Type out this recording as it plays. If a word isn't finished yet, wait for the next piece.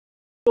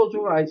做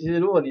出来，其实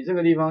如果你这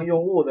个地方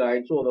用 Word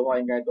来做的话，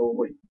应该都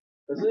会。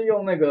可是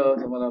用那个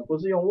什么呢？不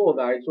是用 Word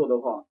来做的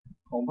话，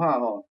恐怕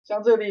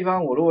像这个地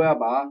方我如果要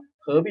把它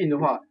合并的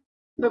话，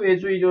特别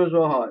注意就是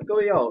说各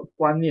位要有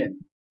观念，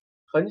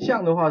横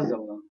向的话是什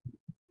么呢？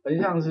横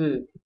向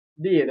是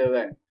列，对不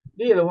对？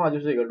列的话就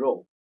是一个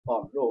row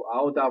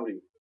row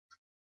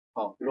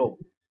row，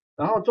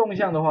然后纵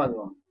向的话是什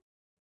么？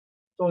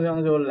纵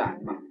向就是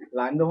栏嘛，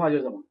栏的话就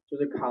是什么？就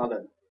是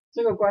column。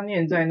这个观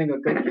念在那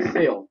个跟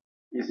Excel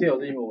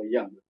是一模一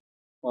样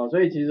的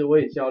所以其实我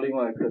也教另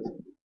外的课程。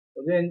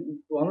我之前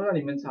网络上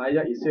你们查一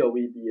下 Excel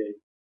VBA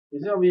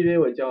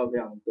我也教的非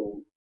常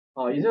多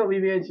Excel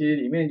VBA 其实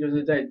里面就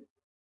是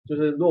就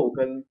是 row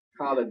跟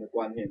column 的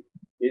观念，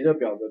也就是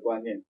表格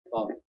观念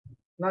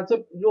那这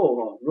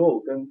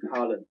row 跟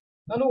column，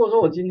 那如果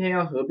说我今天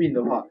要合并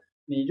的话，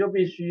你就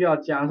必须要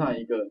加上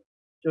一个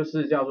就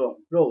是叫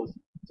做 row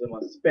什么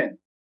span，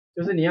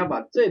 就是你要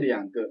把这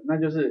两个，那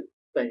就是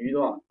等于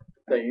多少？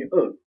等于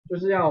2，就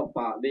是要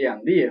把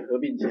两列合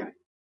并起来，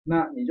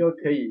那你就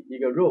可以一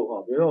个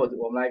row 比如说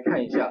我们来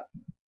看一下，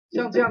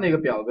像这样的一个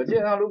表格，基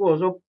本上如果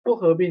说不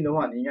合并的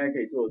话，你应该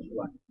可以做得出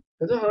来。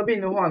可是合并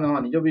的话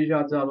呢，你就必须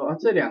要知道说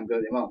这两个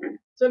有没有？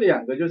这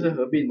两个就是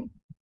合并，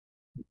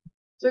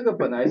这个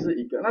本来是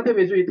一个，那特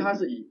别注意它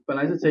是本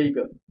来是这一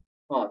个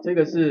这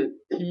个是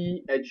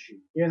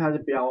th， 因为它是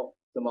标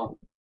什么？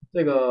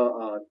这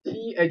个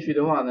th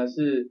的话呢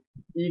是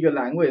一个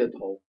栏位的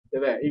头，对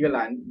不对？一个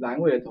栏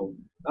位的头。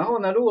然后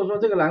呢，如果说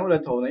这个栏位的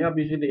头呢要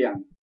必须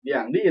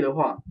两列的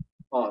话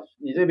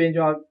你这边就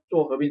要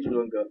做合并储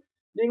存格。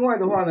另外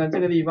的话呢，这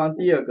个地方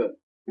第二个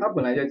它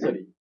本来在这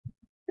里，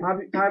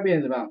它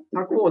变成什么样？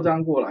它扩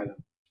张过来了，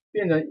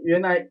变成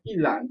原来一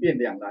栏变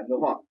两栏的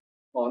话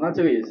那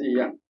这个也是一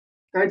样。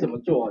该怎么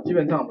做基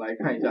本上我们来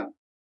看一下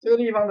这个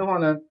地方的话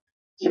呢，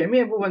前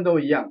面部分都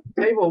一样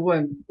 ，table 部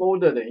分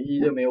border 等于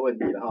1就没有问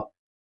题了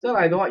再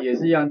来的话也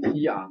是一样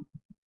tr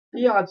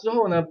之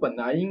后呢，本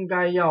来应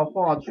该要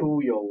画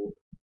出有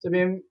这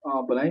边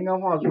本来应该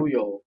画出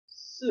有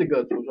4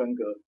个储存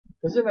格，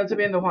可是呢这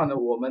边的话呢，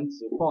我们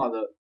只画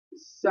了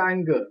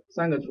3个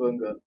储存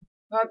格。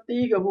那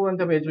第一个部分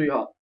特别注意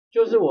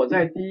就是我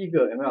在第一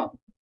个有没有？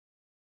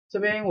这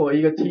边我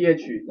一个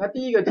th， 那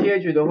第一个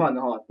th 的话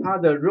呢它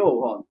的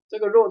row 这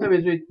个 row 特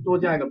别注意多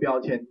加一个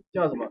标签，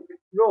叫什么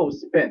row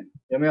span，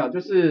 有没有？就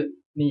是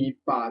你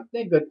把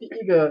那个第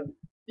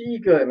一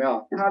个有没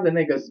有？它的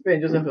那个 span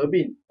就是合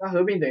并，那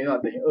合并等于多少？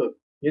等于2，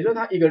也就是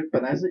它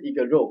本来是一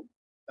个 row，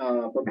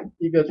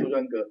 一个储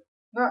存格，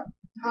那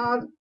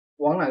它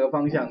往哪个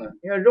方向呢？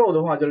因为 row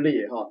的话就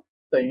列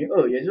等于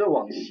2，也就是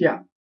往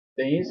下，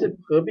等于是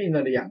合并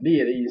了2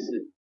列的意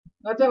思。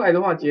那再来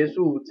的话结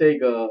束这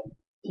个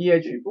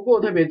th， 不过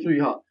特别注意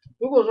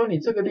如果说你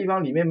这个地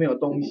方里面没有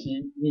东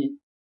西，你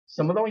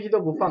什么东西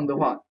都不放的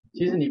话，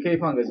其实你可以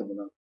放个什么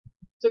呢？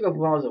这个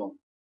符号是什么？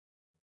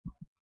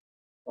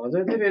这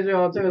个特别注意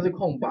这个是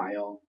空白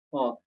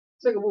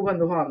这个部分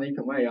的话呢，你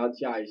可能也要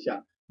加一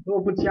下。如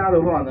果不加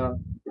的话呢，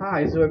它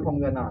还是会空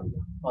在那里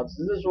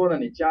只是说呢，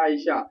你加一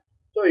下，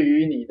对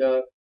于你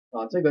的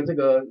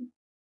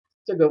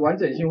这个完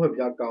整性会比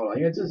较高了，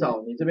因为至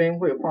少你这边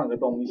会放个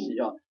东西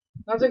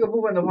那这个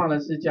部分的话呢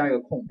是加一个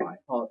空白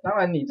当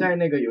然你在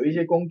那个有一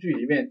些工具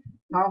里面，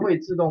它会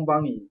自动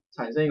帮你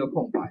产生一个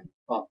空白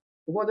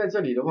不过在这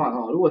里的话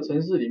如果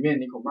程式里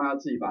面你恐怕要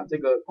自己把这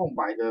个空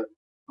白的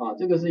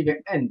这个是一个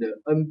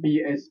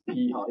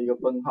NBSP 一个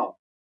分号。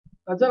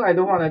那再来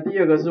的话呢，第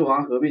二个是我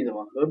要合并什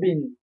么？合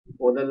并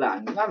我的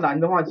栏，那栏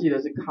的话记得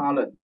是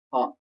column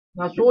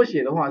那缩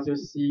写的话就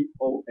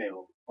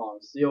COL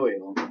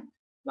COL，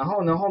 然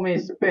后呢后面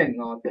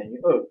span 等于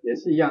2，也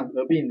是一样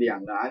合并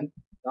2栏，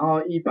然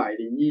后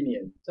101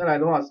年，再来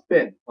的话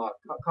span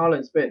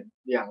column span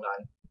 2栏，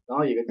然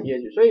后有个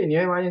th， 所以你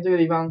会发现这个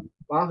地方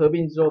把它合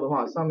并之后的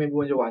话，上面部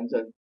分就完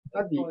整。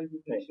那底可以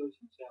休息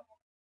一下吗？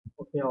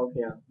 OK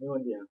没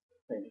问题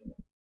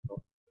好，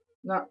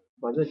那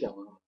把这讲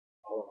完好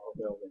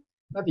OK。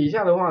那底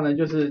下的话呢，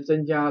就是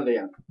增加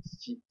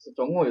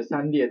总共有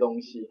3列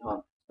东西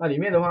那里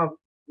面的话，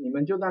你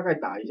们就大概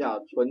打一下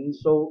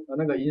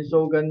那个营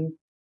收跟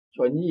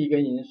存益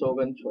跟营收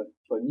跟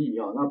存益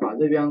那把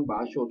这边把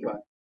它秀出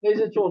来，类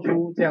似做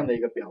出这样的一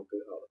个表格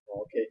好了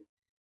OK。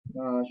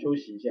那休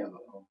息一下好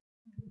了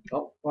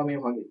好，画面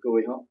还给各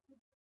位